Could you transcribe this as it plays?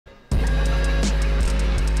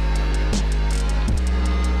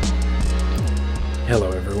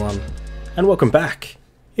and welcome back.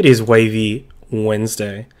 It is Wavy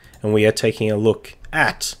Wednesday, and we are taking a look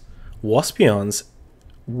at Waspeon's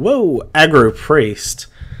Aggro Priest.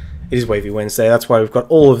 It is Wavy Wednesday, that's why we've got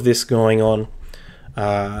all of this going on.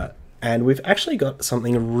 And we've actually got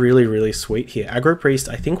something really sweet here. Aggro Priest,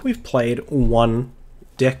 I think we've played one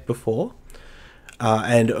deck before.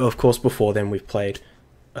 And of course before then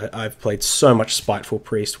I've played so much Spiteful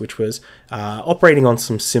Priest, which was operating on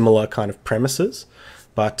some similar kind of premises.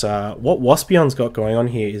 But what Waspeon's got going on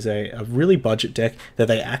here is a really budget deck that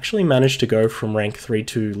they actually managed to go from rank 3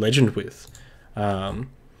 to legend with.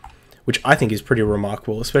 Which I think is pretty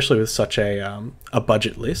remarkable, especially with such a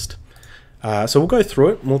budget list. So we'll go through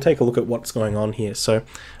it and we'll take a look at what's going on here. So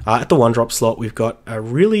at the 1-drop slot, we've got a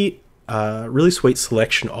really sweet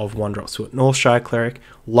selection of 1-drops. So Northshire Cleric,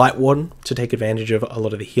 Light Warden to take advantage of a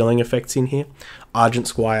lot of the healing effects in here, Argent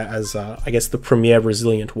Squire as I guess the premier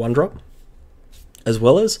resilient 1-drop, as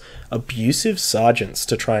well as Abusive Sergeants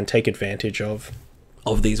to try and take advantage of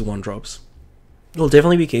these 1-drops. We'll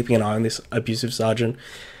definitely be keeping an eye on this Abusive Sergeant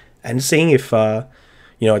and seeing if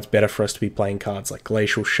it's better for us to be playing cards like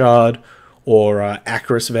Glacial Shard or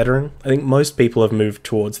Acris Veteran. I think most people have moved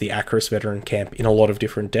towards the Acris Veteran camp in a lot of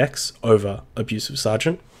different decks over Abusive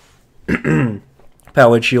Sergeant.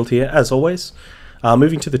 Powered Shield here, as always.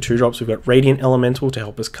 Moving to the 2-drops, we've got Radiant Elemental to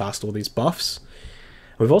help us cast all these buffs.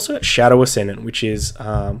 We've also got Shadow Ascendant, which is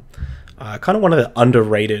kind of one of the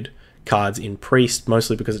underrated cards in Priest,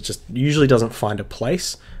 mostly because it just usually doesn't find a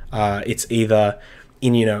place. It's either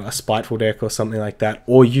in a Spiteful deck or something like that,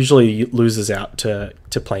 or usually loses out to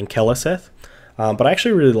playing Keleseth. But I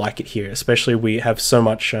actually really like it here, especially we have so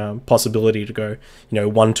much possibility to go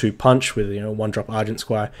 1-2 punch with 1-drop Argent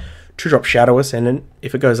Squire, 2-drop Shadow Ascendant.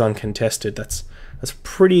 If it goes uncontested, that's a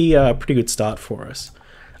pretty good start for us.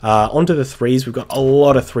 Onto the 3s, we've got a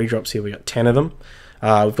lot of 3-drops here. We've got 10 of them.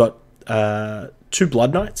 We've got 2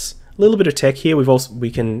 Blood Knights, a little bit of tech here. We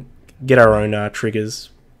can get our own triggers,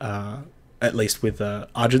 at least with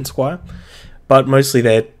Argent Squire, but mostly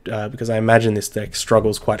there because I imagine this deck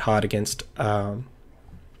struggles quite hard against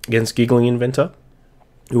Giggling Inventor.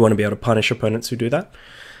 We want to be able to punish opponents who do that.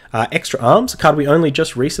 Extra Arms, a card we only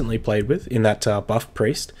just recently played with in that Buff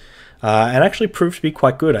Priest, and actually proved to be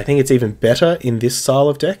quite good. I think it's even better in this style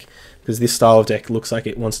of deck, because this style of deck looks like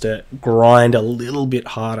it wants to grind a little bit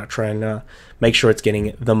harder, try and make sure it's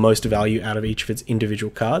getting the most value out of each of its individual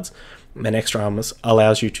cards. And Extra Armors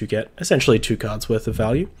allows you to get essentially 2 cards worth of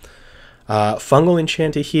value. Fungal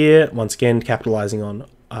Enchanter here, once again capitalizing on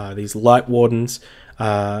these Light Wardens.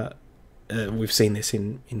 We've seen this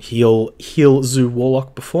in Heal Zoo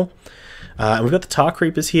Warlock before. And we've got the Tar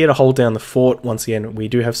Creepers here to hold down the fort. Once again, we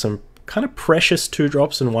do have some kind of precious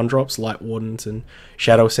 2-drops and 1-drops, Light Wardens and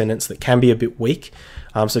Shadow Ascendants, that can be a bit weak.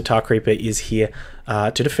 So Tar Creeper is here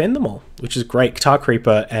to defend them all, which is great. Tar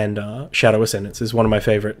Creeper and Shadow Ascendants is one of my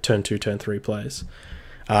favorite turn 2, turn 3 plays.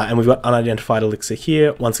 And we've got Unidentified Elixir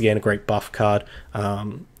here. Once again, a great buff card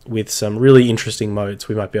with some really interesting modes.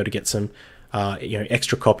 We might be able to get some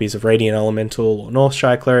extra copies of Radiant Elemental or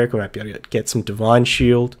Northshire Cleric. We might be able to get some Divine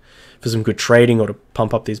Shield for some good trading or to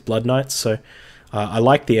pump up these Blood Knights. So I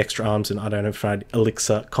like the Extra Arms and Unidentified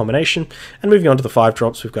Elixir combination. And moving on to the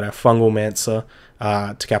 5-drops, we've got our Fungal Mancer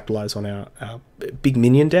to capitalize on our big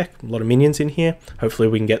minion deck. A lot of minions in here. Hopefully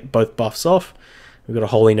we can get both buffs off. We've got a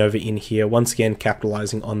Holy Nova in here, once again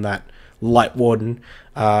capitalizing on that Light Warden.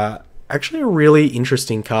 Actually a really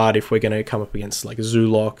interesting card if we're going to come up against like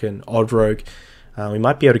Zoolock and Odd Rogue. We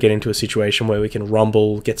might be able to get into a situation where we can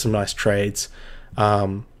rumble, get some nice trades,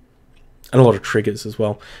 and a lot of triggers as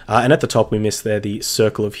well. And at the top we missed there the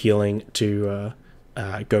Circle of Healing to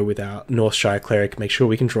go with our Northshire Cleric, make sure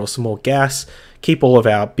we can draw some more gas, keep all of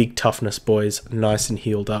our big toughness boys nice and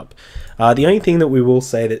healed up. The only thing that we will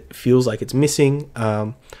say that feels like it's missing,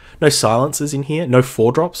 no silencers in here, no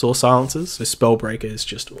 4-drops or silencers, so Spellbreaker is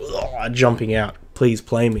just jumping out, please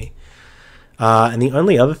play me. And the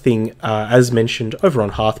only other thing, as mentioned over on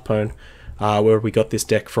Hearthstone, where we got this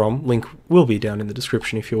deck from, link will be down in the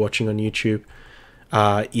description if you're watching on YouTube,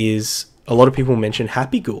 is a lot of people mention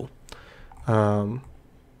Happy Ghoul,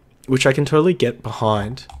 which I can totally get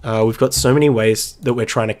behind. We've got so many ways that we're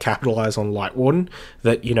trying to capitalize on Light Warden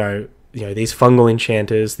that, these Fungal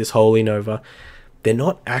Enchanters, this Holy Nova, they're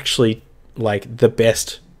not actually like the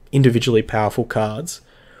best individually powerful cards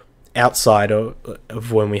outside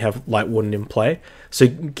of when we have Light Warden in play. So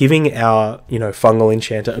giving our, Fungal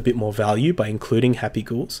Enchanter a bit more value by including Happy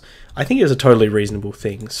Ghouls, I think is a totally reasonable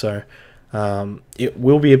thing. So it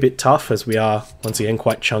will be a bit tough as we are, once again,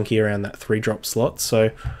 quite chunky around that 3-drop slot.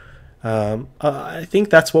 So I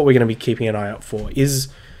think that's what we're going to be keeping an eye out for, is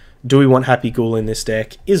Do we want Happy Ghoul in this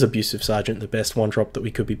deck? Is Abusive Sergeant the best one-drop that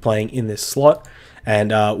we could be playing in this slot?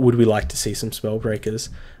 And would we like to see some Spellbreakers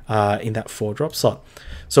in that 4-drop slot?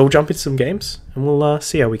 So we'll jump into some games, and we'll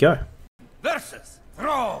see how we go.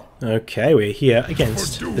 Okay, we're here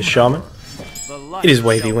against the Shaman. It is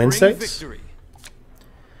Wavy Wednesdays.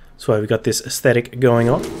 So we've got this aesthetic going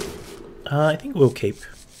on. I think we'll keep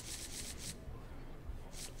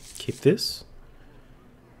this.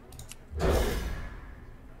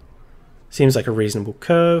 Seems like a reasonable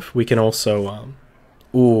curve. We can also,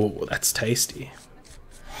 ooh, that's tasty.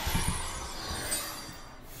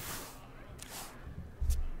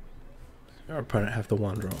 Our opponent have the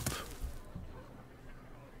 1-drop.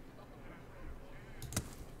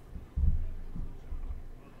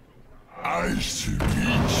 I should meet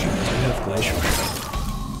you. Have Glacial.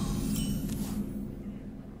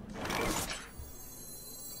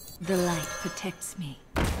 The light protects me.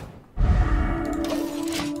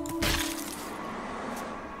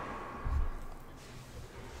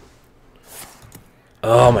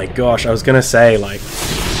 Oh my gosh, I was gonna say, like,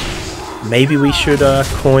 maybe we should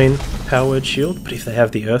coin Power Word Shield, but if they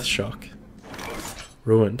have the Earth Shock,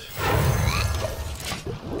 ruined.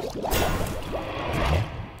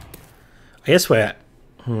 I guess we're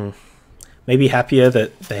maybe happier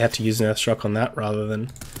that they had to use an Earth Shock on that rather than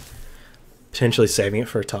potentially saving it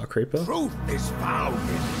for a Tar Creeper. Truth is found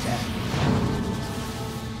in death.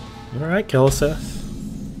 Alright, Kelliseth.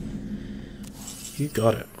 You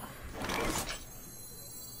got it.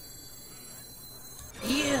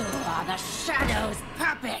 You are the Shadow's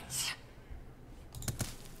puppet!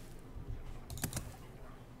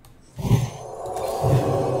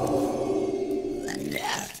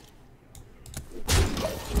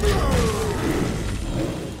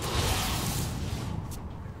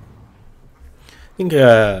 I think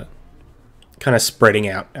kind of spreading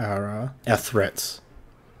out our threats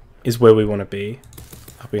is where we want to be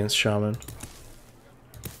up against Shaman.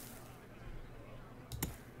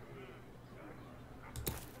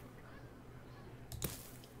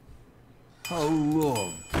 How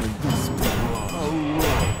long can this go on? How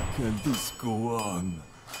long can this go on?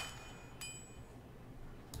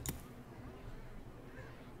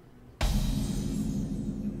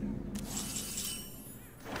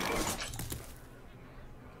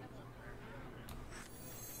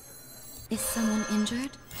 Is someone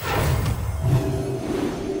injured?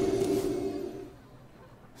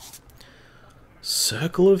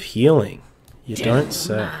 Circle of Healing. You don't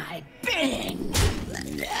say. My bidding.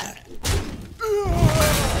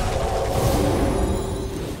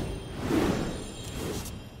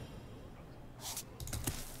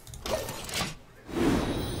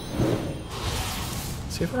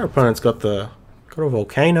 See if our opponent's got a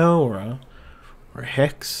volcano or a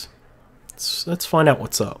hex. Let's find out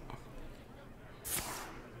what's up.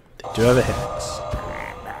 They do have a hex.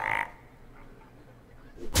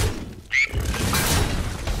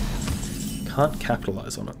 Can't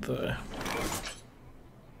capitalize on it though.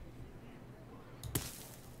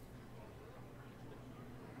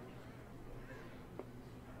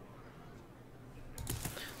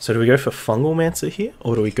 So do we go for Fungal Mancer here,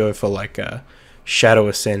 or do we go for like a Shadow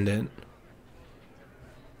Ascendant?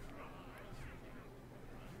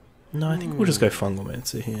 No, I think we'll just go Fungal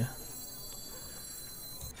Mancer here.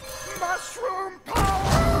 Mushroom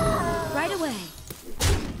power! Right away.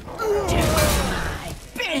 Do my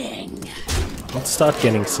bidding. Let's start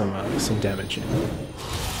getting some damage in.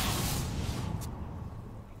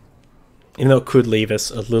 Even though it could leave us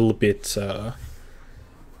a little bit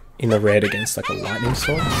in the red against like a lightning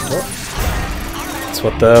storm. Oh, that's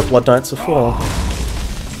what the Blood Knights are for.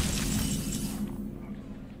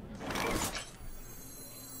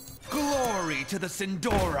 Glory to the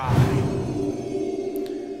Sindora!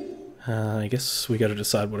 I guess we got to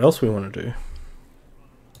decide what else we want to do.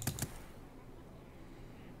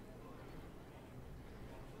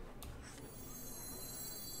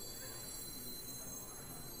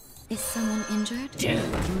 Is someone injured?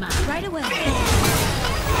 Right away.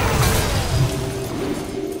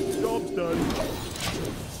 Job's done.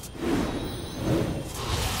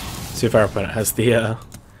 See if our opponent has the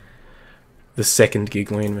second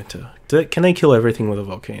Giggling Inventor. Can they kill everything with a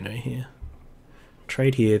Volcano here?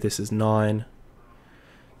 Trade here, this is 9,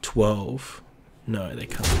 12. No, they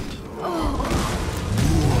can't.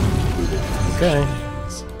 Okay.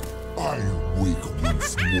 I wake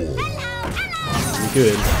once more. Pretty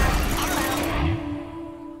good.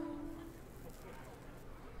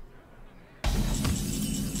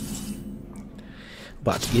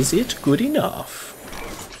 But is it good enough?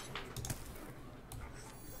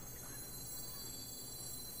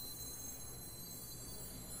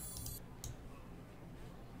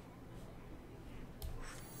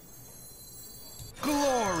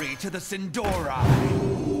 to the Sindori.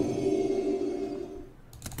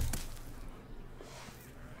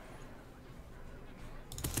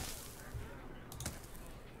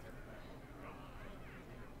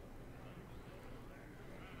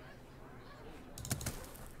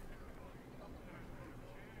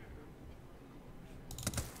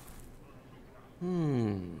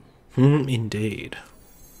 Indeed.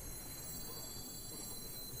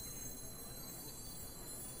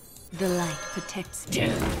 The light protects me.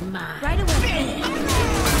 Right away.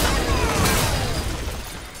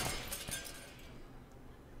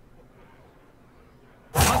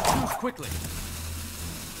 Must move quickly.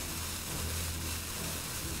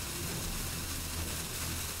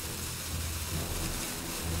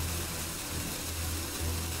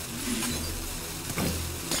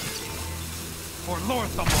 For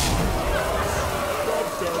Lorthamar.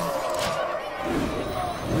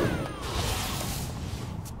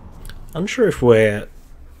 Unsure if we're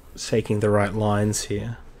taking the right lines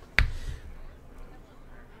here.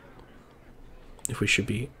 If we should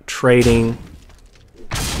be trading.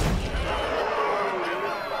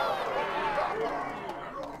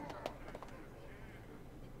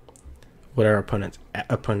 What our opponent's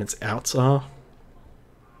outs are.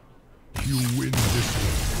 You win this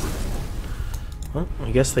one. Well,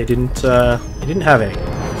 I guess they didn't have any.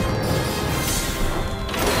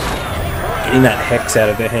 Getting that hex out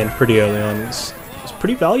of their hand pretty early on was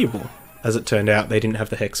pretty valuable. As it turned out, they didn't have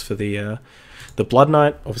the hex for the Blood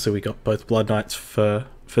Knight. Obviously, we got both Blood Knights for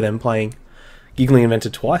them playing Giggling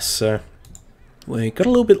Invented twice, so we got a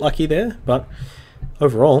little bit lucky there. But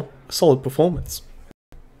overall, a solid performance.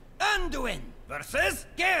 Anduin versus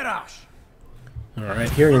Garrosh. All right,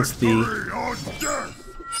 here against the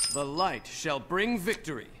light shall bring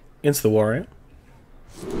victory. Against the warrior.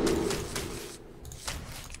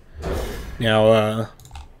 Now,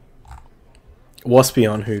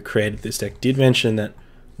 Waspeon, who created this deck, did mention that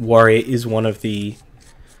warrior is one of the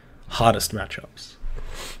hardest matchups.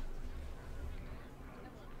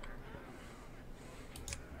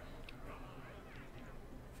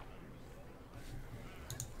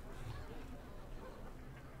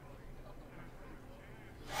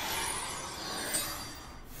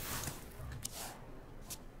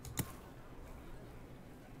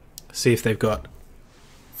 See if they've got...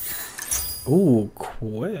 Ooh,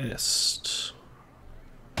 quest.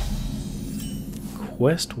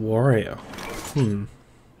 Quest warrior. The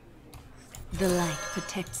light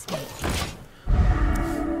protects me.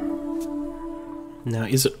 Now,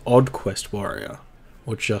 is it odd quest warrior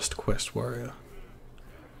or just quest warrior?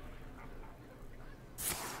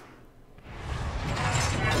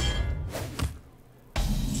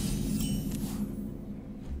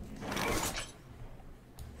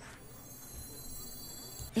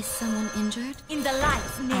 Is someone injured? In the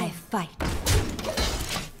light's name, I fight.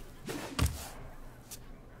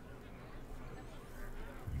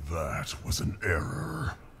 That was an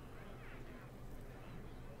error.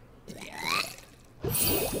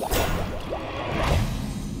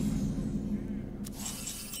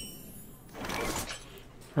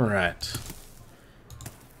 All right.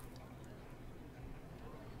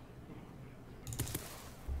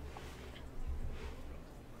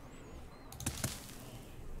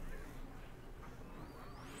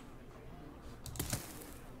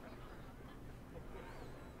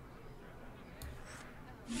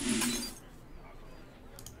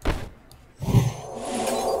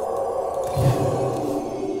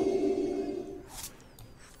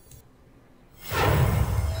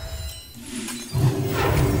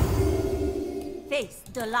 Face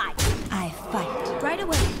the light. I fight. Right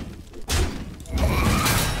away.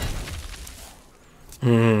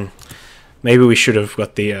 Maybe we should have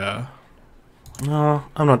got the no,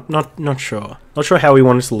 I'm not sure. Not sure how we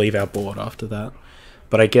wanted to leave our board after that.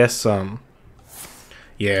 But I guess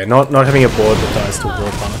yeah, not having a board that dies to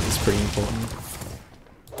Warpath is pretty important.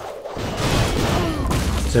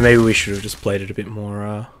 So maybe we should have just played it a bit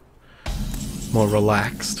more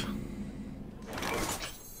relaxed.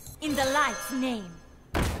 In the light's name.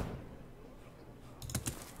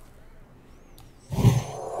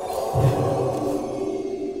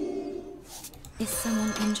 Is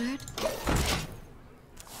someone injured?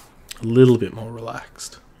 A little bit more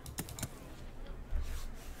relaxed.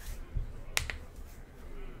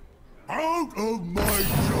 Out of my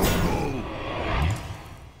jungle!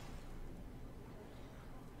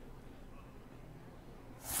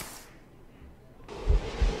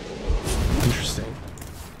 Interesting.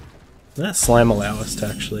 Does that slam allow us to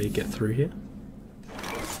actually get through here?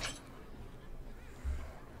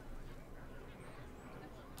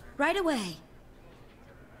 Right away.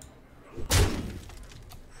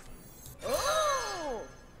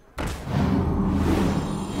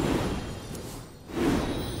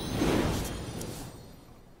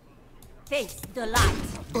 Face the light.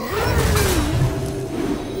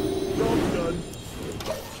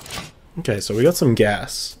 Okay, so we got some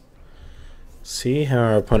gas. See how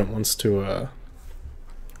our opponent wants to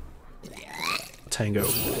tango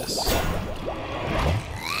with this.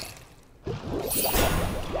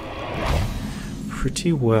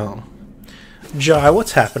 Pretty well. Jai,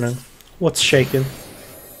 what's happening? What's shaking?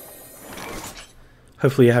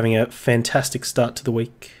 Hopefully you're having a fantastic start to the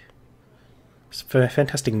week. It's a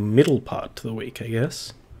fantastic middle part to the week, I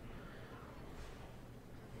guess.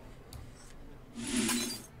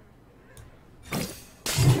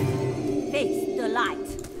 Face the light.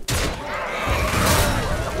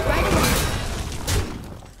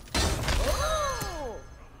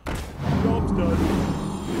 Job's done.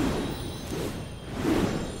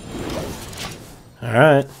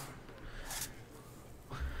 Alright.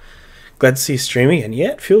 Glad to see you streaming, and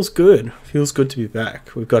yeah, it feels good. Feels good to be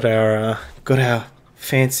back. We've got our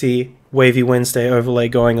fancy Wavy Wednesday overlay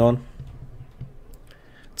going on.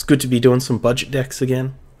 It's good to be doing some budget decks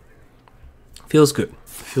again. Feels good.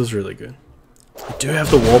 Feels really good. We do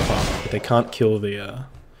have the Warpath, but they can't kill the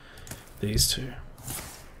these two.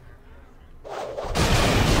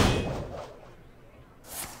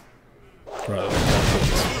 Right, they can't kill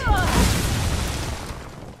this one.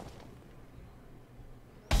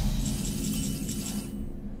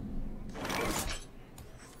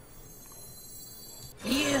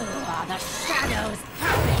 You are the shadow's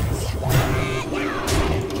puppet.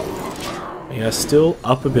 Yeah, still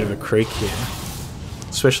up a bit of a creek here.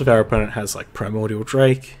 Especially if our opponent has like Primordial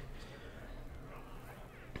Drake.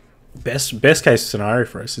 Best case scenario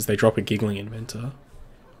for us is they drop a Giggling Inventor.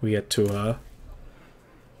 We get to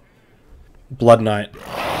Blood Knight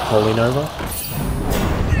Holy Nova.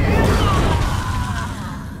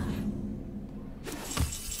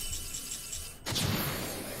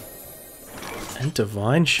 And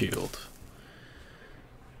Divine Shield.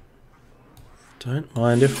 Don't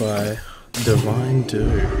mind if I Divine do.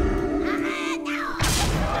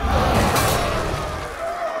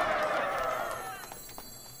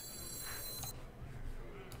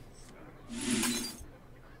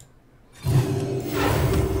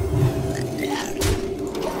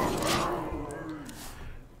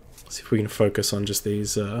 See if we can focus on just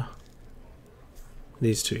these two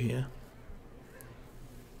here.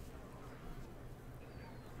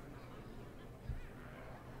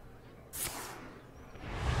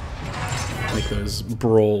 Make those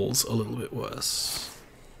brawls a little bit worse.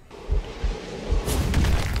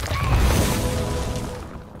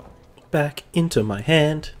 Back into my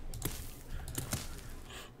hand.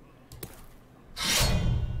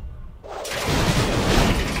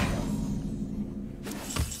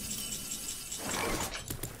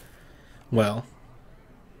 Well,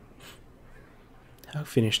 how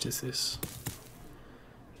finished is this?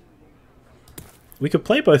 We could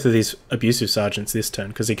play both of these Abusive Sergeants this turn,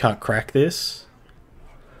 because he can't crack this.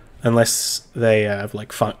 Unless they have,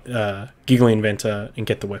 like, Giggling Inventor and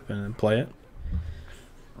get the weapon and play it.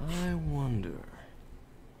 I wonder.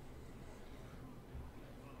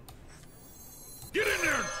 Get in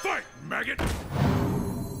there and fight, maggot!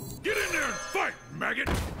 Get in there and fight,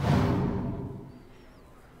 maggot!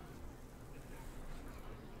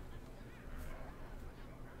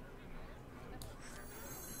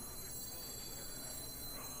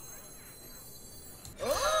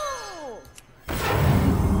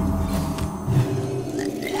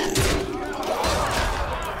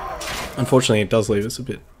 Unfortunately, it does leave us a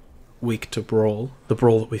bit weak to Brawl. The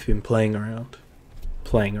Brawl that we've been playing around.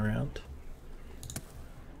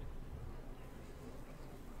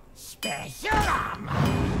 Special armor!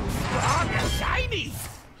 Strong and shiny!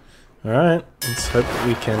 Alright, let's hope that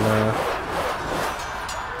we can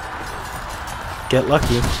get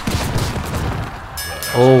lucky.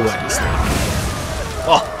 Always lucky.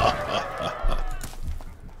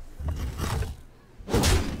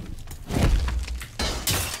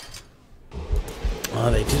 Oh,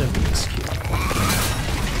 they did have a skill.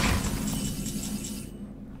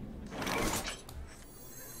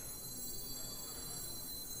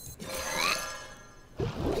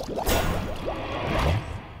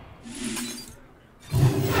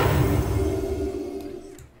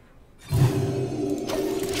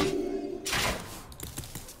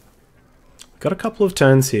 Got a couple of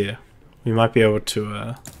turns here. We might be able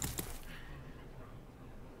to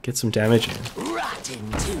get some damage in.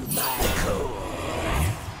 Rotten to my core.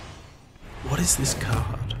 What is this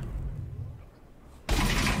card?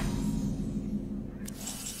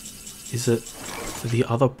 Is it the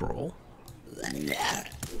other Brawl?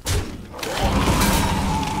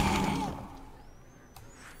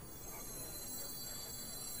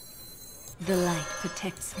 The The light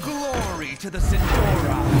protects me. Glory to the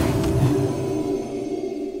Sindora!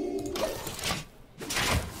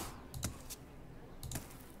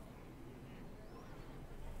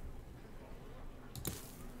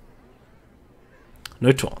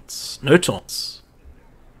 No taunts. No taunts.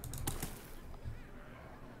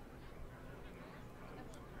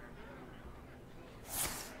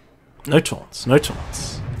 No taunts. No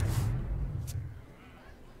taunts.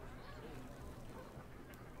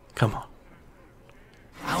 Come on.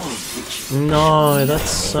 No, that's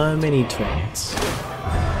so many taunts.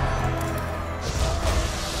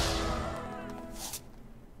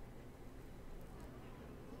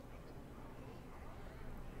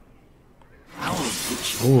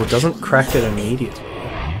 Ooh, it doesn't crack it immediately.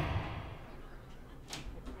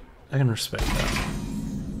 I can respect that.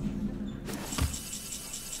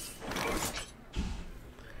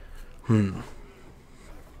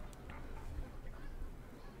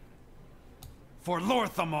 For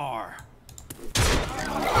Lorthamar!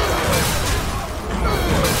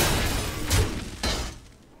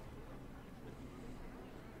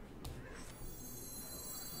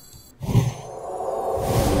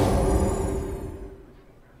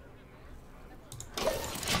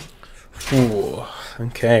 Ooh,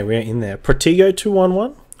 okay, we're in there. Protego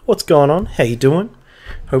 211, what's going on? How you doing?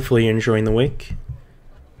 Hopefully you're enjoying the week.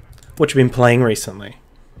 What you been playing recently?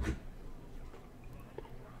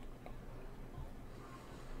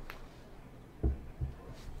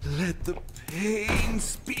 Let the pain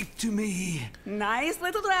speak to me. Nice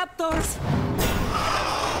little raptors.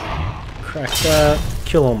 Crack that,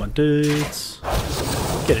 kill all my dudes,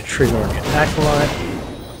 get a trigger on your acolyte,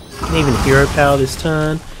 and even hero power this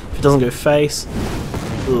turn. If it doesn't go face,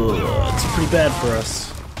 ugh, it's pretty bad for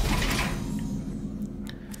us.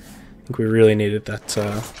 I think we really needed that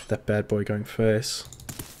that bad boy going face.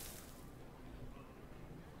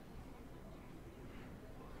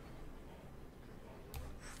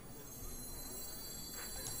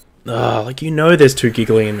 Like you know there's 2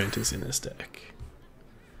 giggly inventors in this deck.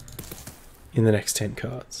 In the next 10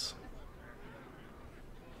 cards.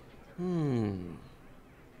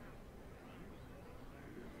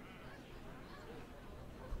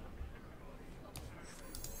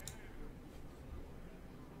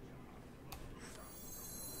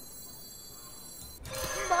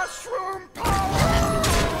 Mushroom power!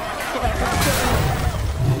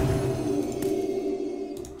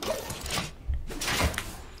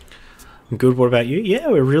 Good, what about you? Yeah,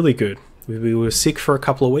 we're really good. We were sick for a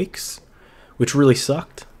couple of weeks, which really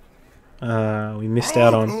sucked. We missed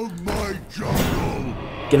out on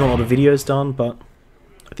getting a lot of videos done, but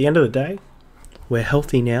at the end of the day, we're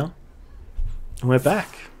healthy now, and we're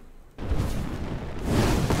back.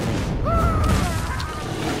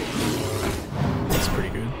 That's pretty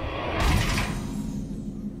good.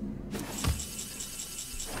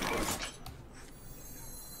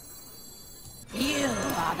 You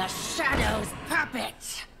are the Shadow's puppet.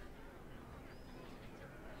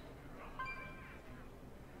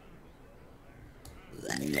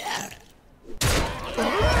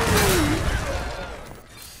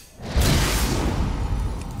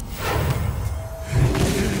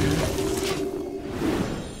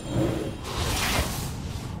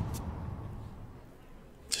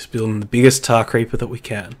 Just building the biggest Tar Creeper that we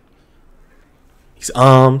can. He's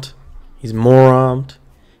armed, he's more armed,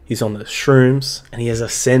 he's on the shrooms, and he has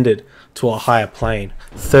ascended to a higher plane.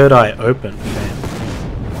 Third eye open, fam.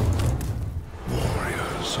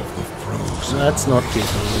 Warriors of the frozen. That's not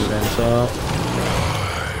Disney Inventor.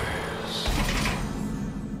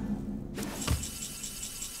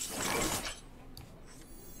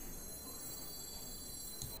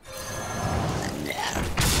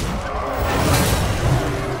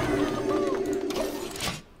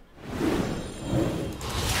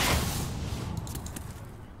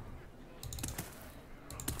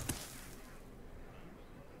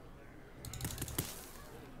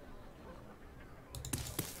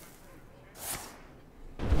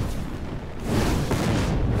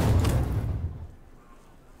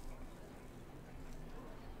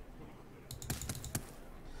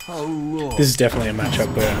 This is definitely a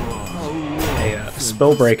matchup where a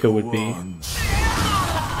Spellbreaker would be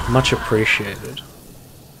much appreciated.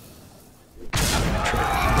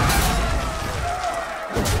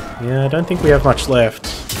 Yeah, I don't think we have much left.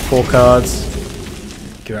 4 cards.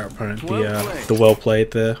 Give our opponent the well played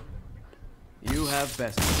there. You have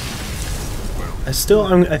best. I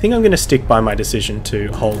think I'm going to stick by my decision to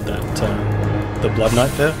hold that the Blood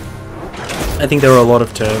Knight there. I think there were a lot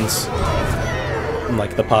of turns,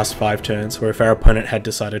 like the past 5 turns, where if our opponent had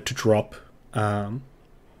decided to drop,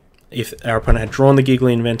 if our opponent had drawn the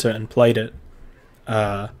Giggly Inventor and played it,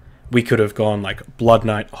 we could have gone like Blood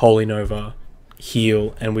Knight, Holy Nova,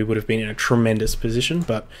 heal, and we would have been in a tremendous position,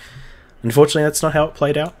 but unfortunately that's not how it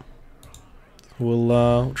played out.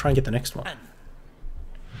 We'll try and get the next one.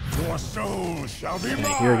 Your soul shall be Okay,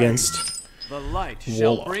 mine. here against The light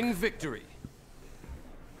shall Warlock. bring victory.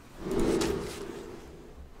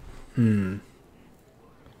 I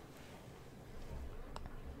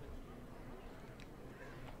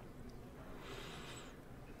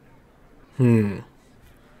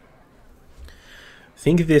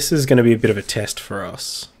think this is going to be a bit of a test for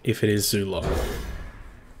us, if it is Zula.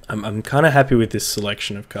 I'm kind of happy with this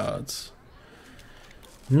selection of cards.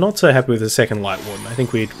 Not so happy with the second Light Warden. I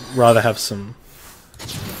think we'd rather have some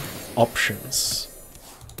options.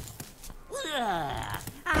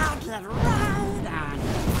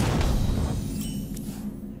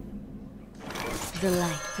 The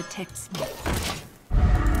light protects me.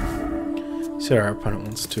 See what our opponent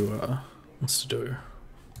wants to do.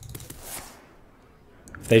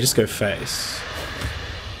 If they just go face,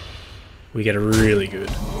 we get a really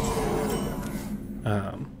good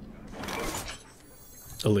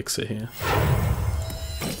elixir here.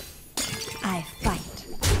 I fight.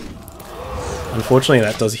 Unfortunately,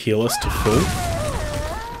 that does heal us to full,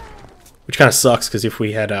 which kind of sucks because if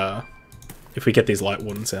we had if we get these Light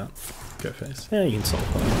Wardens out, go face. Yeah, you can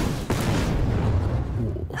solve that.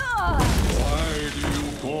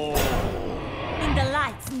 In the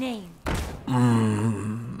light's name.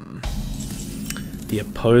 The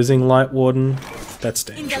opposing Light Warden, that's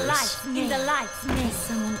In the dangerous. light's name. In the light's name. Is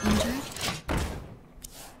someone injured?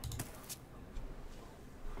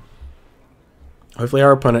 Hopefully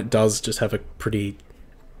our opponent does just have a pretty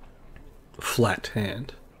flat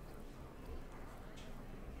hand.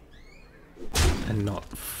 And not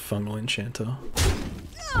Fungal Enchanter.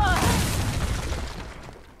 I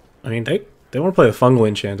mean, they want to play the Fungal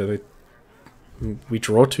Enchanter. We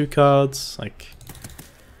draw 2 cards. Like,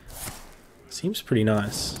 seems pretty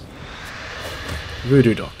nice.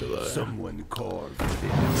 Voodoo Doctor, though, Someone called.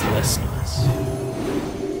 is less nice.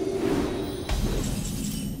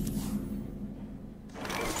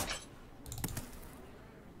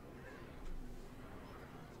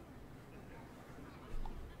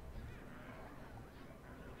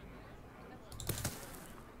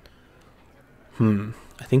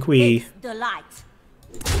 I think we The light.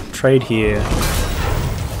 trade here.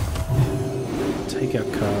 Take our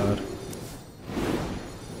card.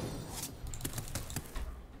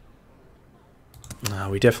 Nah,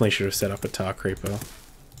 we definitely should have set up a Tar Creeper.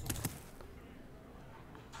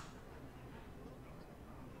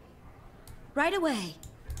 Right away.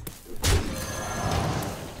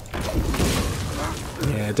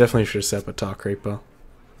 Yeah, definitely should have set up a Tar Creeper.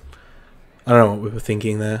 I don't know what we were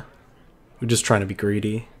thinking there. We're just trying to be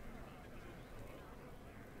greedy.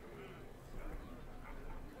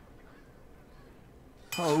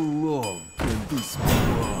 How long can this go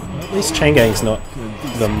on? At least Chain Gang's not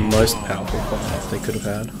the most powerful card they could have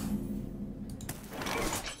had.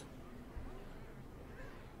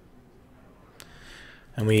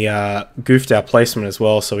 And we goofed our placement as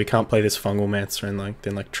well, so we can't play this Fungal Mancer and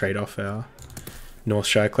then trade off our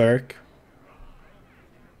Northshire Cleric.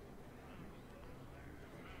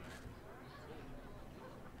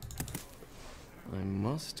 I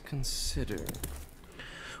must consider.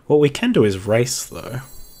 What we can do is race, though.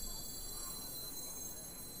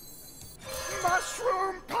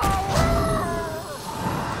 Mushroom power!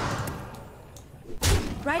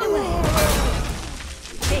 Right away.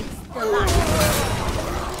 Face the light.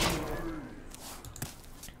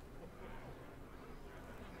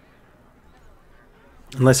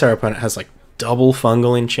 Unless our opponent has like double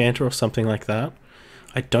Fungal Enchanter or something like that,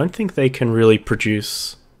 I don't think they can really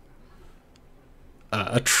produce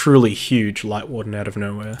a truly huge Light Warden out of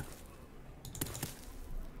nowhere.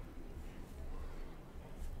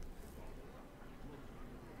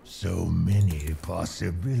 So many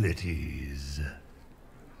possibilities.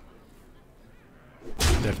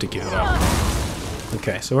 They have to give it up.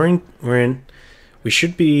 Okay, so we're in. We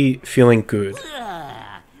should be feeling good.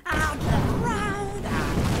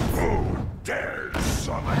 Who dares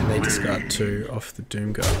summon They me? discard 2 off the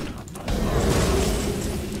Doom Guard.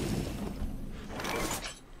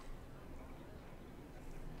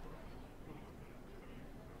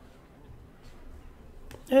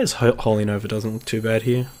 Yeah, his Holy Nova doesn't look too bad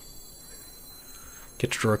here.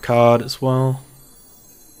 Get to draw a card as well.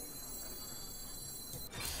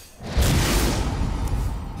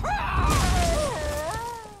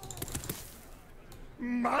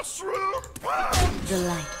 Mushroom power! The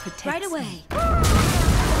light protects right away.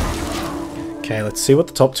 Okay, let's see what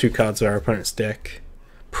the top 2 cards of our opponent's deck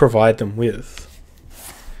provide them with.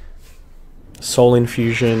 Soul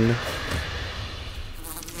Infusion.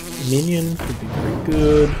 Minion could be very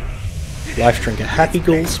good. Life Drinker Happy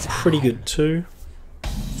Ghouls, pretty good too.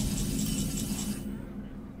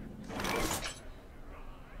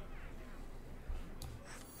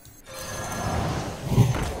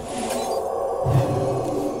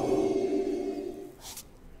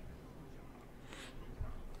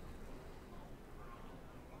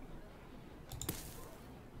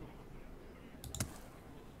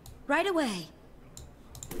 Right away.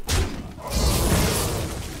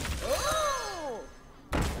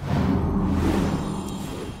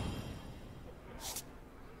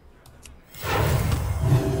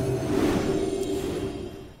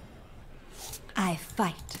 I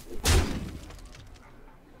fight.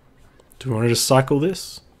 Do we want to just cycle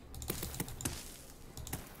this?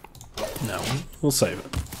 No, we'll save it.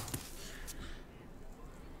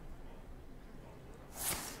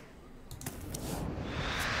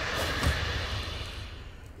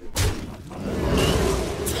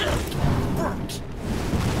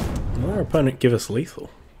 Will our opponent give us lethal?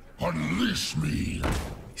 Unleash me.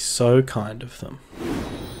 So kind of them.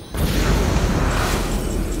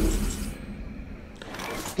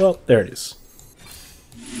 Well, there it is.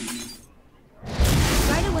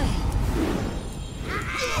 Right away.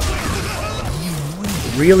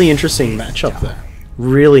 Really interesting matchup there.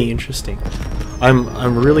 Really interesting.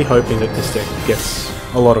 I'm really hoping that this deck gets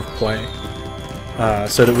a lot of play,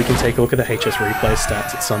 so that we can take a look at the HS replay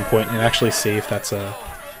stats at some point and actually see if that's a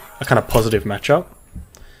kind of positive matchup.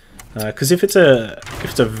 Because if it's a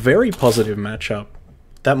very positive matchup,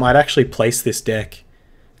 that might actually place this deck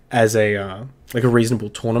as a like a reasonable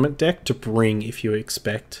tournament deck to bring if you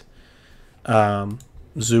expect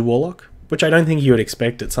Zoo Warlock, which I don't think you would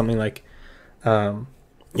expect at something like a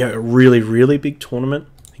really big tournament.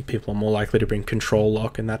 I think people are more likely to bring Control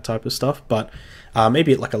Lock and that type of stuff, but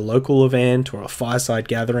maybe at like a local event or a fireside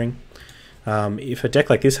gathering, if a deck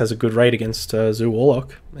like this has a good rate against Zoo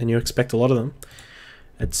Warlock, and you expect a lot of them,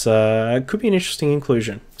 it could be an interesting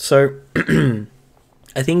inclusion. So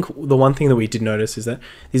I think the one thing that we did notice is that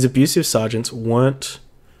these abusive sergeants weren't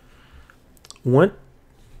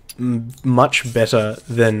much better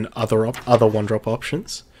than other one-drop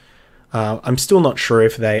options. I'm still not sure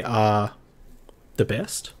if they are the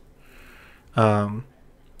best,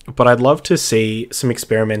 but I'd love to see some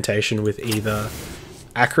experimentation with either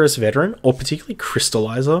Acros Veteran or particularly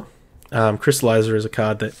Crystallizer. Crystallizer is a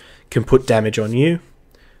card that can put damage on you,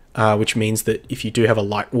 which means that if you do have a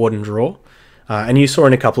Light Warden draw, and you saw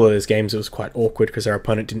in a couple of those games it was quite awkward because our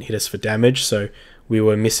opponent didn't hit us for damage, so we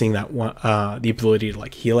were missing that one, the ability to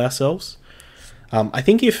like heal ourselves. I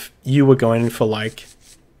think if you were going for like,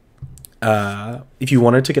 if you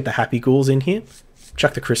wanted to get the Happy Ghouls in here,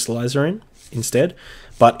 chuck the Crystallizer in instead.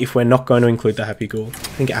 But if we're not going to include the Happy Ghoul,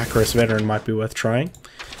 I think Acros Veteran might be worth trying.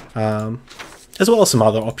 As well as some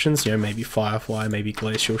other options, maybe Firefly, maybe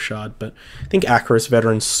Glacial Shard, but I think Acros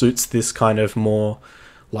Veteran suits this kind of more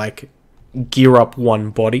like gear up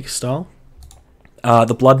one body style.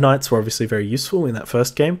 The Blood Knights were obviously very useful in that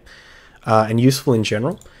first game, and useful in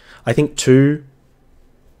general. I think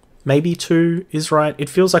maybe two is right. It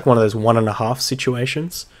feels like one of those 1.5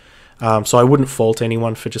 situations. So I wouldn't fault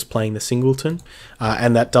anyone for just playing the Singleton,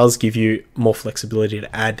 and that does give you more flexibility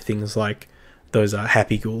to add things like those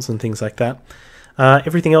Happy Ghouls and things like that.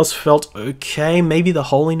 Everything else felt okay. Maybe the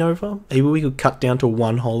Holy Nova. Maybe we could cut down to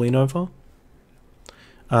one Holy Nova.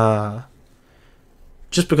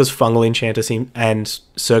 Just because Fungal Enchanter and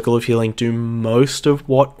Circle of Healing do most of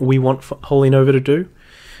what we want Holy Nova to do.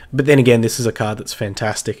 But then again, this is a card that's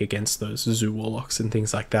fantastic against those Zoo Warlocks and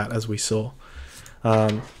things like that, as we saw.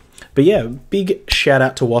 But yeah, big shout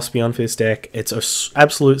out to Waspeon for this deck. It's an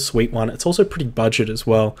absolute sweet one. It's also pretty budget as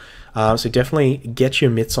well. So definitely get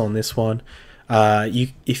your mitts on this one.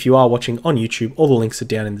 If you are watching on YouTube, all the links are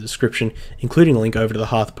down in the description, including a link over to the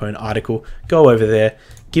Hearthstone article. Go over there,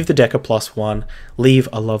 give the deck a +1, leave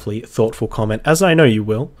a lovely, thoughtful comment, as I know you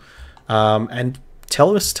will, and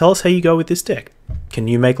tell us how you go with this deck. Can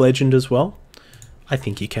you make Legend as well? I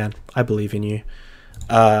think you can. I believe in you.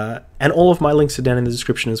 And all of my links are down in the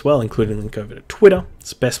description as well, including a link over to Twitter.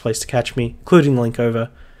 It's the best place to catch me, including the link over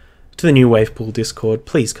to the new Wavepool Discord.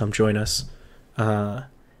 Please come join us. And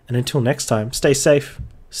until next time, stay safe,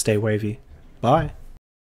 stay wavy. Bye.